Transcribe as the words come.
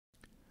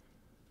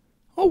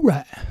All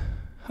right,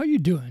 how you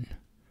doing?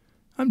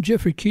 I'm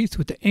Jeffrey Keith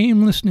with the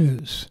Aimless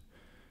News.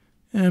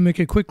 And I make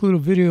a quick little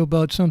video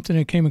about something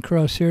I came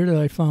across here that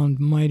I found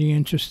mighty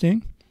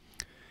interesting.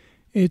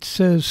 It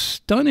says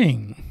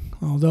stunning,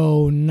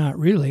 although not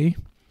really.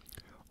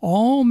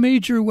 All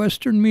major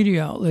Western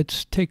media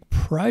outlets take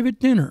private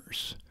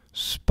dinners,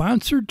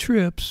 sponsored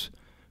trips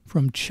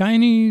from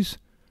Chinese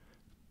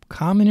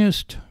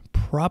Communist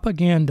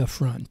propaganda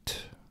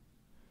front.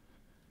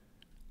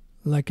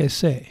 Like I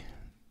say,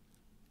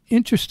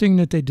 interesting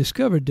that they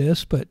discovered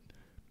this, but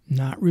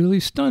not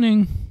really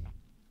stunning.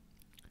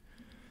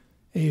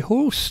 A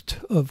host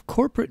of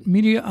corporate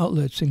media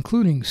outlets,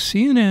 including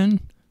CNN,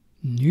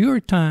 New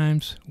York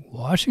Times,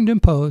 Washington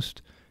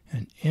Post,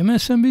 and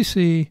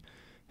MSNBC,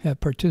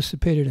 have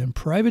participated in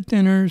private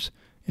dinners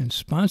and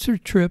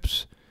sponsored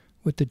trips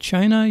with the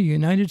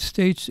China-United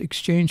States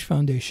Exchange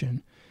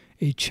Foundation,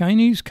 a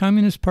Chinese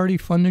Communist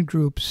Party-funded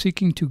group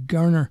seeking to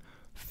garner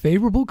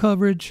favorable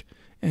coverage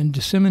and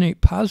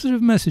disseminate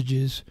positive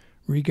messages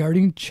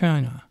regarding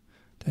China,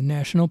 the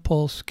National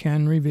Pulse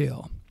can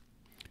reveal.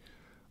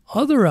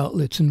 Other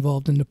outlets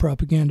involved in the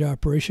propaganda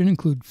operation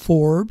include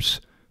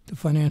Forbes, the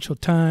Financial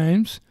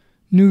Times,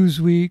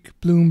 Newsweek,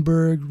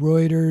 Bloomberg,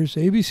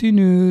 Reuters, ABC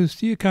News,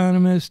 The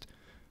Economist,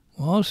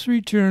 Wall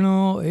Street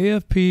Journal,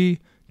 AFP,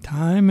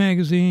 Time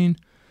Magazine,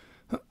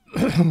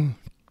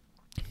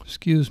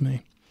 excuse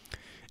me,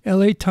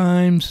 LA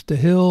Times, The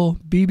Hill,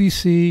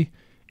 BBC,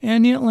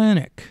 and The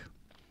Atlantic.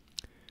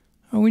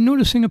 Are we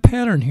noticing a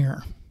pattern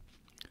here?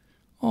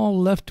 All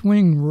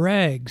left-wing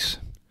rags.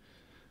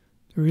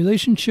 The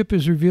relationship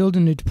is revealed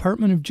in the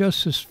Department of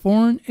Justice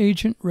Foreign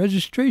Agent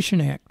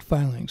Registration Act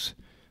filings,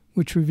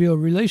 which reveal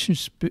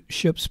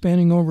relationships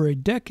spanning over a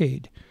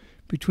decade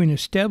between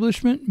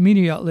establishment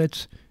media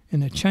outlets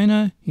and the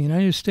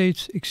China-United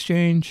States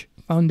Exchange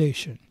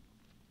Foundation.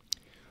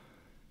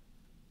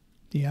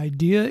 The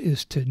idea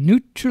is to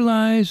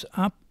neutralize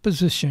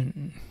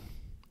opposition.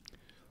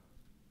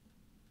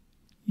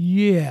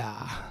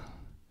 Yeah.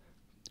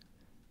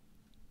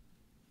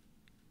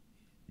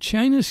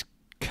 China's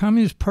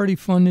Communist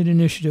Party-funded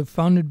initiative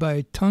founded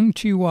by Teng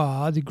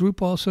Chihua, the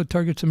group also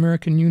targets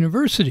American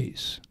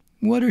universities.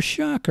 What a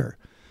shocker,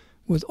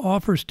 with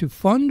offers to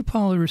fund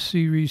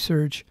policy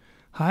research,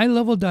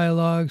 high-level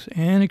dialogues,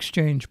 and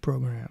exchange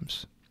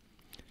programs.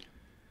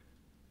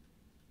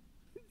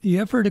 The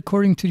effort,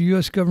 according to the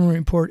U.S. government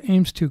report,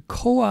 aims to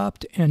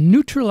co-opt and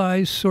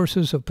neutralize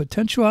sources of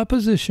potential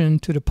opposition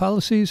to the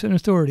policies and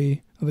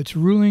authority of its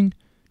ruling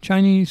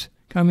Chinese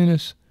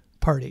Communist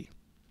Party.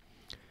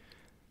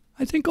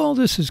 I think all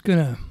this is going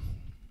to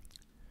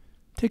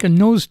take a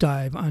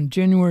nosedive on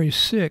January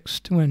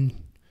 6th when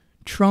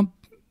Trump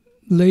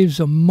lays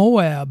a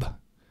Moab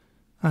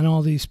on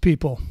all these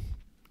people.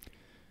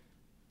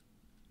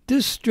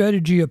 This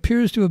strategy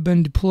appears to have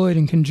been deployed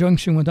in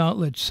conjunction with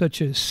outlets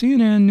such as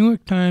CNN, New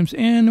York Times,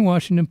 and the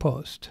Washington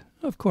Post.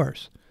 Of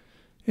course,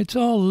 it's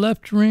all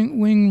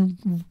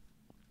left-wing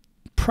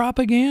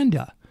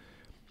propaganda.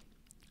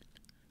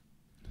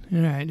 All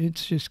right, it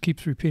just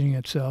keeps repeating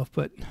itself,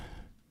 but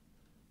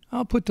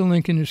I'll put the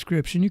link in the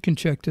description. You can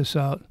check this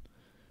out.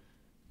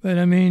 But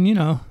I mean, you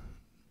know,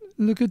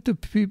 look at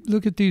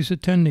these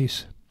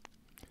attendees.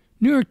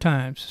 New York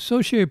Times,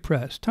 Associated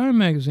Press, Time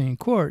Magazine,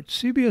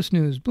 Quartz, CBS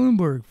News,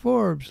 Bloomberg,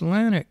 Forbes,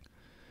 Atlantic.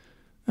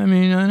 I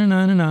mean, on and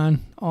on and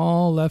on.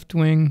 All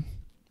left-wing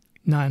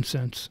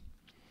nonsense.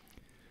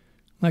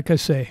 Like I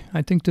say,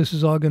 I think this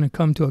is all going to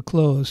come to a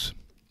close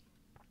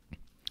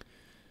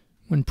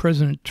when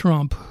President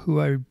Trump,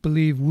 who I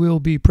believe will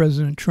be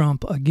President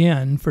Trump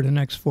again for the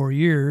next 4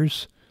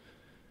 years,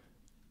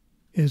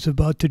 is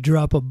about to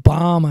drop a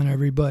bomb on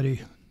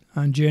everybody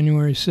on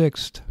January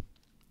 6th.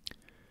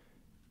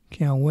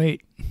 Can't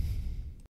wait.